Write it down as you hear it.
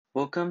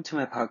Welcome to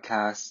my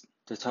podcast.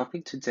 The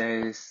topic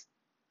today is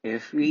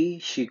if we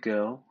should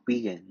go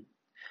vegan.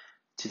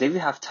 Today we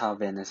have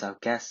Talvin as our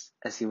guest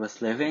as he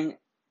was living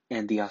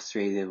in the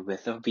Australia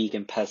with a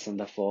vegan person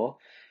before,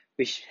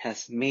 which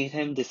has made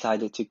him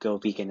decided to go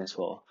vegan as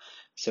well.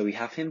 So we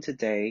have him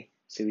today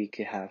so we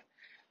could have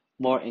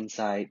more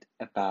insight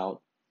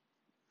about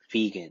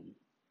vegan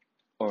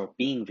or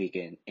being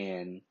vegan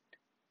and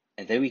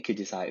then we could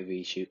decide if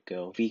we should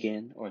go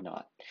vegan or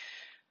not.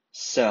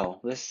 So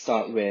let's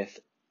start with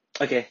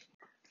okay.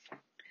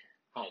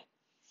 Hi.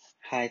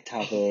 Hi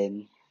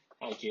Talvin.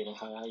 Hi, Jaden.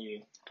 How are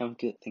you? I'm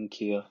good,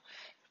 thank you.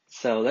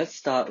 So let's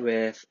start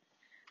with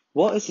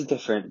what is the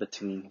difference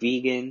between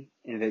vegan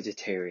and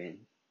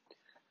vegetarian?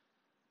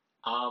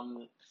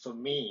 For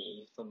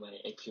me, from my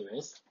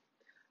experience,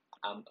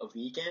 a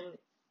vegan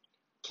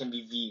can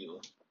be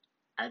viewed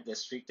as the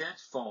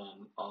strictest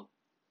form of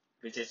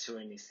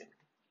vegetarianism.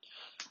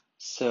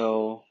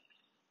 So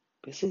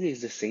basically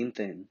it's the same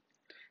thing,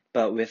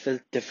 but with a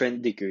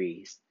different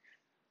degrees,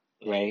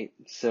 right?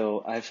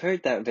 So I've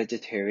heard that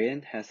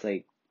vegetarian has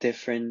like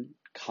different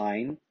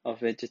kind of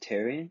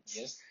vegetarians.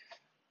 Yes.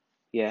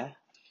 Yeah.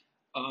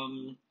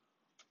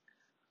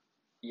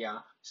 Yeah.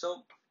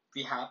 So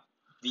we have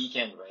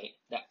vegan, right?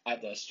 That are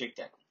the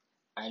strictest,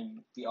 and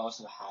we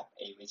also have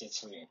a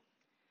vegetarian,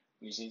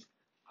 which is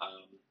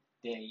um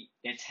they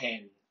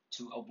tend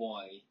to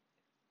avoid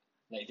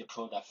like the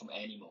product from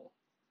animal,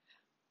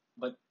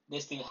 but they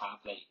still have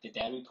like the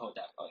dairy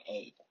product or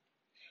egg.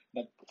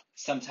 But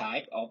some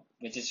type of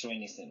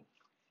vegetarianism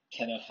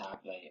cannot have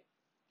like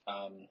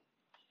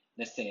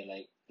let's say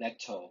like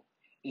lactose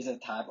is a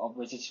type of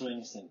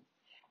vegetarianism,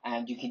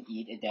 and you can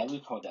eat a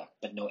dairy product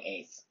but no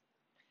eggs,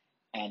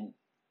 and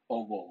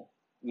ovo,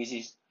 which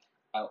is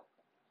a,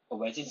 a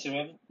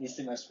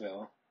vegetarianism as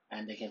well,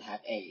 and they can have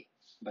egg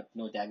but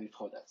no dairy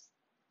products.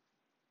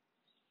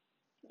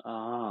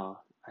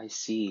 Ah, I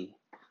see.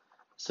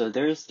 So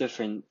there's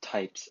different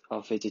types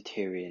of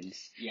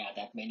vegetarians. Yeah,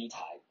 that many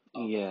type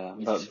of Yeah,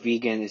 but vegetarian.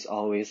 vegan is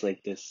always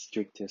like the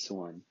strictest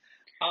one.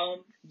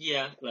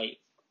 Yeah, like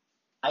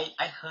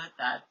I heard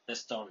that the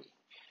story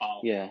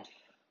of Yeah,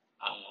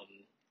 um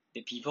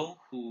the people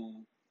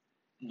who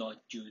not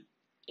use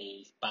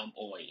a palm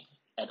oil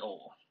at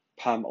all.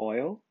 palm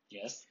oil.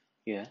 Yes,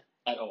 Yeah.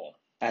 at all.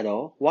 At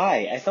all? Why?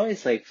 I Yes. thought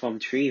it's like from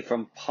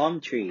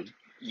palm tree.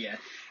 Yeah.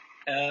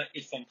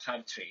 It's from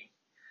palm tree,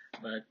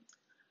 but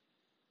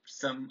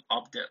some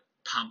of the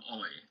palm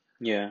oil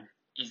Yeah,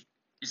 is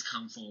is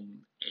come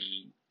from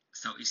a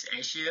Southeast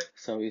Asia.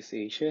 Southeast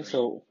Asia. Like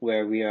So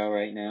where we are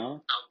right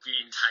now, we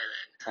in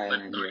Thailand, but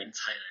Thailand. not Yeah, in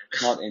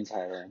Thailand. not in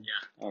Thailand.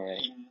 Yeah. All right,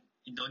 In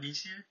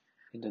Indonesia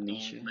or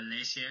Indonesia.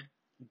 Malaysia,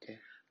 Okay.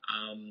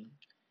 um,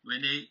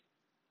 when they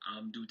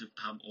do the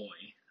palm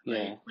oil, Yeah,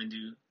 like when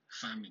do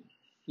farming,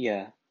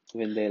 yeah.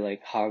 When they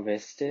like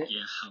harvest it.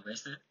 yeah,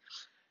 harvest it,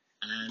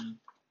 and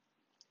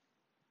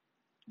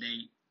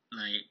they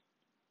like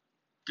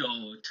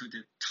go to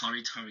the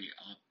territory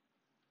of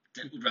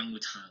the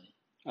orangutan.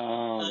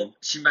 Um,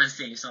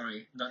 Chimpanzee,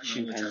 sorry, not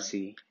orangutan.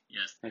 chimpanzee.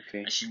 Yes,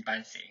 Okay. a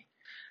chimpanzee.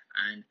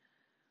 And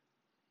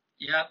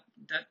yeah,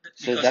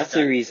 So because of that's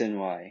the that, reason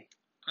why.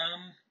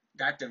 um,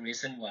 that's the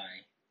reason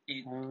why.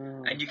 It,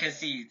 Oh, and you can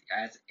see it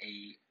as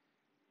a,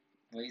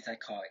 what is that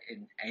called,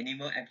 an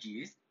animal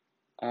abuse.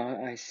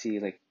 I see.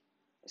 Like,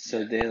 so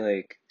Yeah, they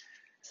like,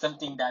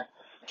 something that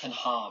can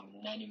harm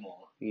an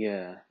animal.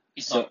 yeah.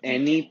 It's So not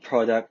any vegan.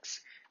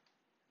 products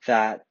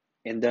that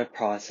in the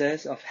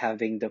process of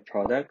having the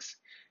products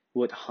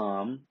would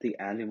harm the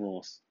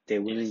animals, they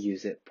wouldn't Yes,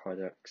 use it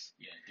products.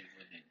 yeah, they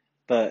wouldn't.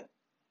 But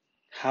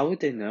how would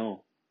they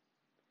know?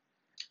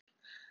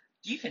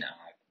 You can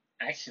ask,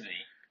 actually.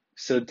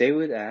 So they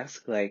would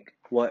ask like,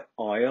 what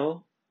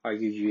oil are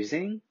you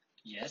using?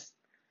 Yes.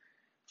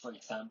 For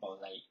example,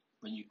 like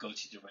when you go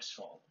to the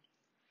restaurant,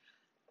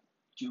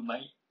 you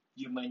might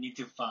you might need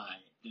to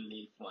find the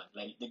leaf one,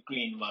 like the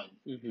green one,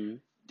 Mm-hmm.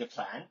 the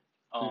plant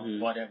or Mm-hmm.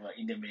 whatever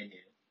in the menu,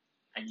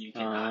 and you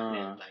can ask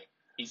them Ah, like,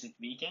 is it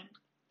vegan?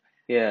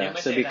 They yeah.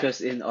 might So say that.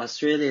 because in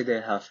Australia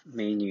they have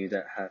menu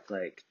that have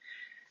like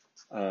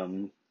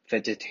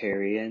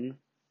vegetarian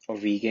or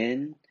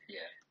vegan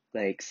Yeah.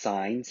 like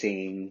sign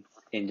saying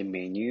in the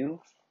menu,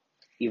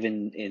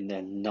 even in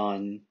a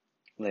non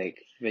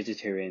like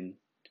vegetarian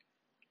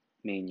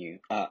menu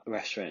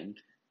restaurant.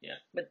 Yeah,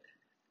 but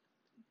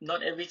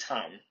not every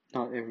time.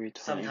 Not every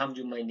time. Sometimes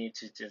you might need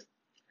to just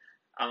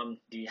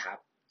do you have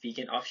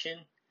vegan option?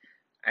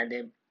 And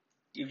then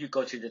if you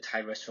go to the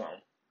Thai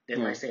restaurant, they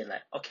Yeah. might say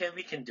like, okay,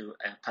 we can do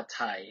a pad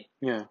Thai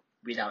Yeah.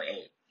 without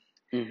egg,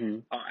 Mm-hmm.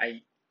 or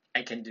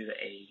I can do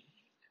a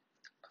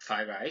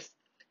fried rice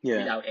Yeah.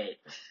 without egg,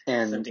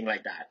 And something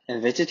like that.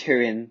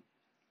 vegetarian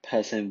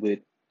person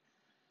would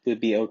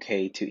be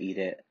okay to eat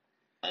it.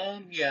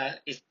 Yeah,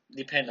 it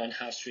depends on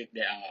how strict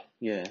they are,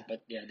 Yeah.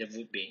 but yeah, there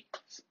would be.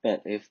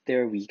 But if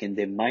they're vegan,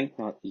 they might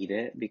not eat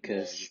it No,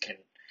 because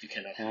you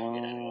cannot have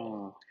it at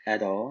all.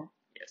 at all.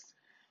 Yes.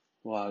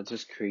 Wow,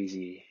 just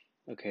crazy.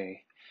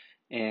 Okay.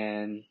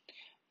 And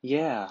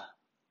yeah.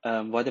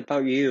 What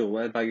about you?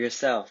 What about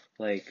yourself?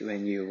 Like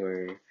when you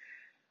were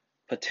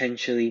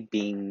potentially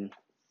being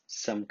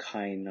some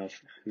kind of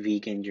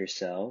vegan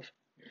yourself,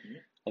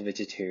 a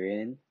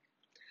vegetarian,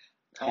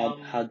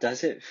 how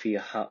does it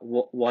feel?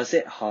 Was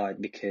it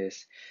hard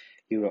because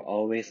you were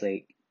always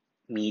like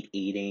meat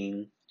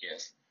eating?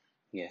 Yes.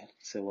 Yeah.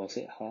 So was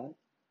it hard?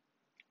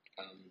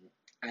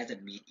 As a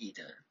meat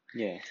eater,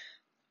 Yeah.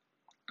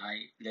 I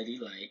really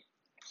like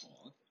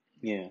pork.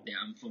 Yeah. Yeah,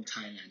 I'm from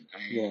Thailand.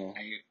 Yeah.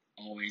 I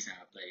always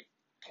have like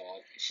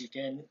pork,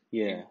 chicken,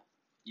 Yeah.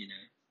 you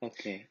know.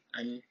 Okay.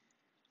 And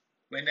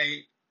when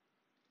I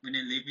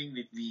living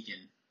with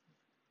vegan,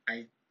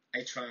 I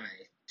try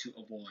to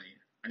avoid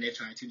and I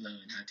try to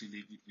learn how to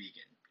live with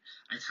vegan.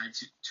 I try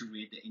to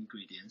read the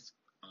ingredients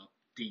of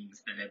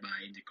things that I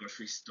buy in the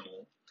grocery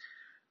store.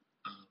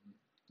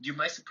 You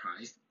might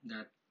surprise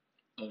that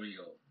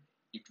Oreo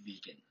is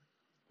vegan.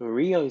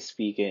 Oreo is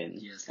vegan.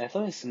 Yes. I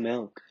thought it's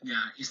milk. Yeah,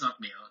 it's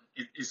not milk.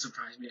 It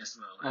surprised me as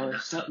well. Oh,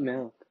 it's not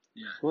milk.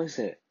 Yeah. What is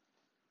it?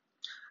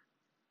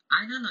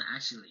 I don't know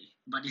actually,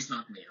 but it's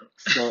not milk.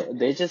 So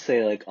they just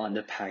say like on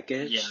the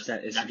package Yes,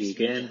 that it's that is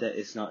vegan, vegan. that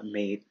it's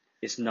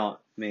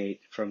not made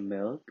from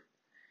milk.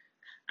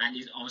 And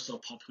it's also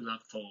popular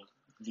for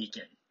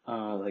vegan.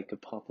 Like a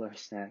popular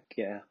snack.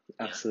 Yeah,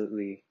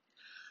 absolutely.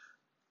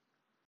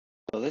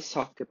 So let's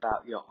talk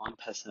about your own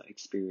personal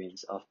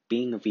experience of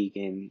being a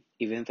vegan,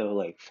 even though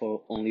like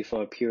for only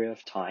for a period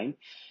of time.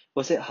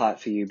 Was it hard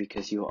for you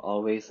because you were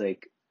always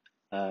like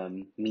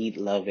meat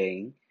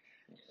loving?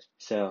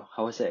 So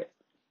how was it?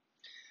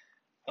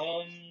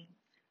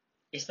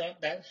 It's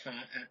not that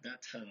hard at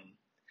that time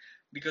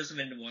because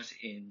when I was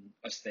in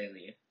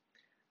Australia,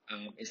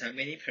 it's not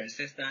many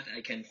places that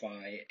I can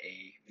find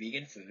a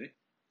vegan food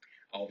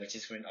or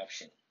vegetarian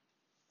option.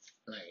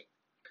 Like,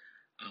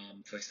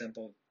 for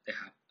example, they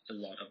have a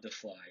lot of the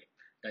fly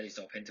that is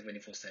open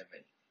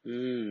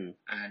 24/7.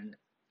 And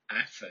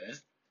at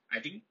first, I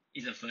think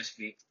in the first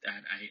week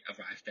that I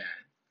arrived there,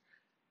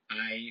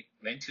 I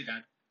went to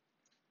that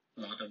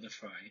lot of the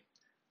fry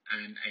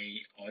and I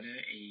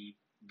ordered a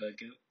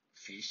burger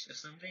fish or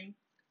something,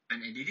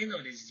 and I didn't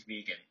know this is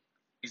vegan.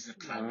 It's a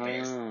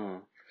plant-based.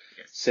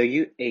 Yes. So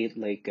you ate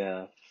like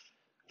a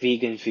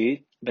vegan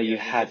food, but you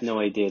Yeah, had vegan no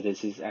food. idea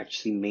this is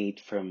actually made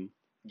from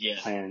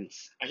Yes.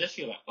 plants. I just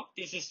feel like, oh,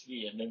 this is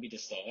weird. Maybe the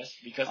sauce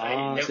because I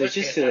So never you just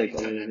tasted feel that like in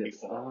a little Thailand bit.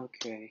 before.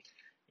 Okay.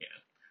 Yeah.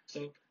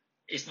 So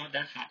it's not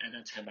that hard at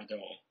that time at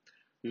all.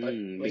 But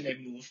Mm, when I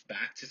moved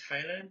back to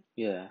Thailand,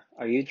 yeah.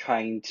 Are you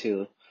trying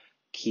to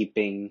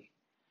keeping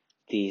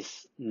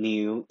these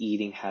new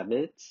eating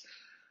habits?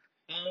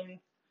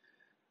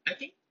 I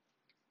think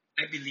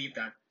I believe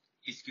that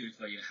it's good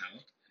for your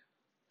health,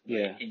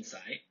 Yeah. like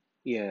inside.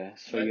 Yeah,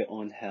 for But your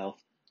own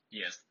health.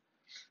 yes,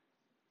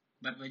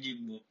 but when you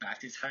move back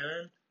to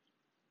Thailand,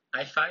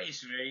 I find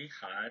it's very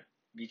hard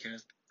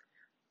because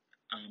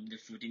the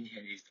food in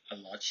here is a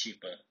lot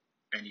cheaper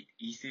and it's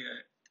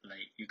easier.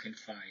 Like you can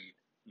find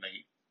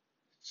like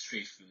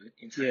street food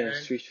in Thailand.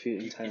 Yeah, street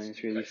food in Thailand It's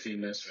is really quite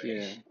famous, right?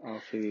 Yeah, all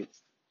food.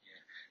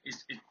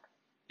 Yeah,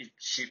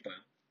 it's cheaper.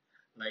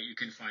 Like you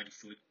can find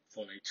food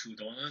for like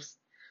 $2.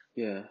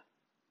 Yeah.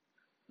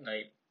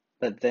 Like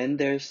But then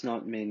there's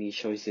not many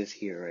choices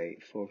here,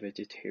 right, for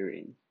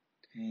vegetarian.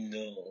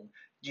 no,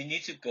 you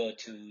need to go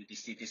to the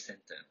city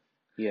center.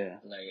 Yeah.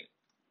 Like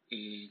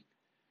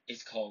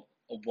it's called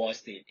Wall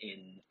Street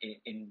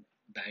in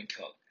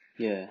Bangkok.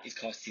 Yeah. It's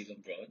called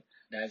Silom Road.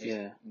 There's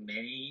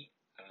many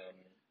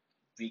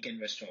vegan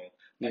restaurant,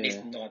 but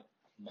it's not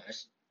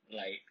much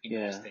like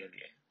in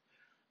Australia.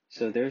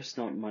 So there's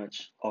not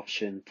much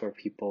option for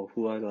people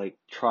who are like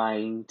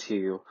trying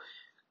to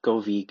go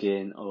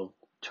vegan or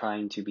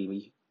trying to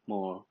be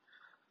more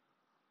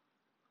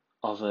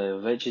of a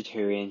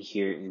vegetarian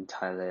here in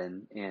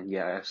Thailand. And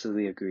yeah, I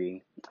absolutely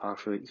agree. Our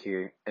food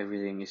here,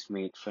 everything is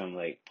made from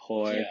like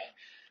pork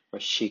or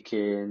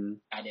chicken.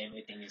 And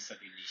everything is so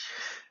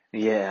delicious.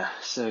 Yeah,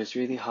 so it's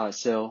really hard.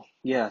 So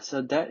yeah,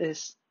 so that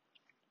is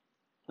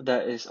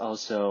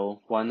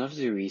also one of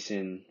the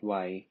reason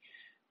why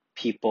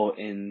people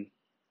in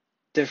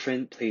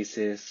different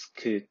places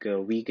could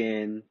go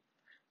vegan,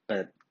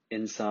 but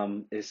in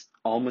some it's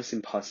almost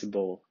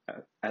impossible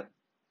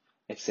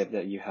except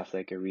that you have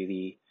like a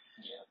really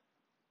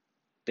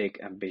big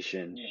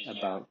ambition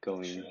about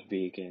going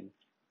vegan.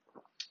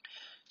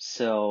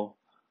 So,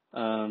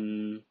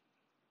 so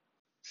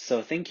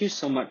thank you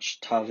so much,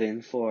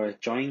 Tavin, for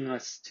joining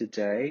us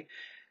today.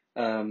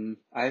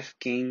 I've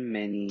gained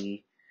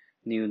many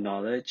new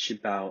knowledge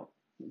about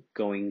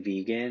going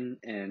vegan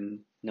and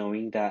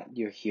knowing that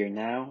you're here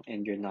now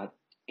and you're not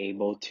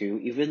able to,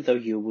 even though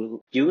you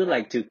would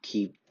like to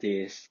keep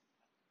this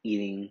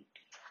eating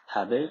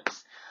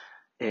habits,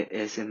 it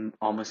is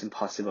almost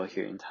impossible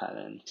here in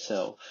Thailand.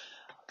 So,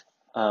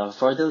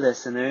 for the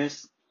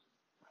listeners,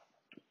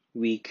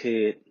 we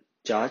could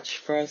judge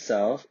for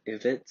ourselves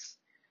if it's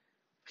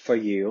for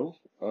you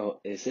or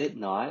is it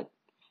not.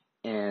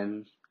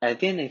 And at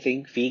the end, I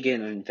think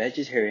vegan and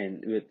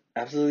vegetarian would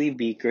absolutely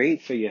be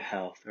great for your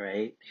health,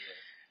 right?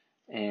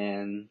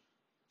 And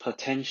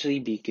potentially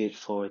be good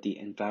for the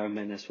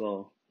environment as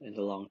well in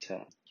the long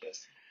term.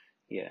 Yes.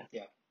 Yeah.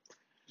 Yeah.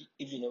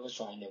 if you never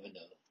try, you never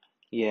know.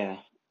 Yeah.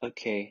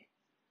 Okay.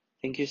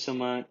 Thank you so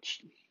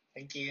much.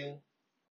 Thank you.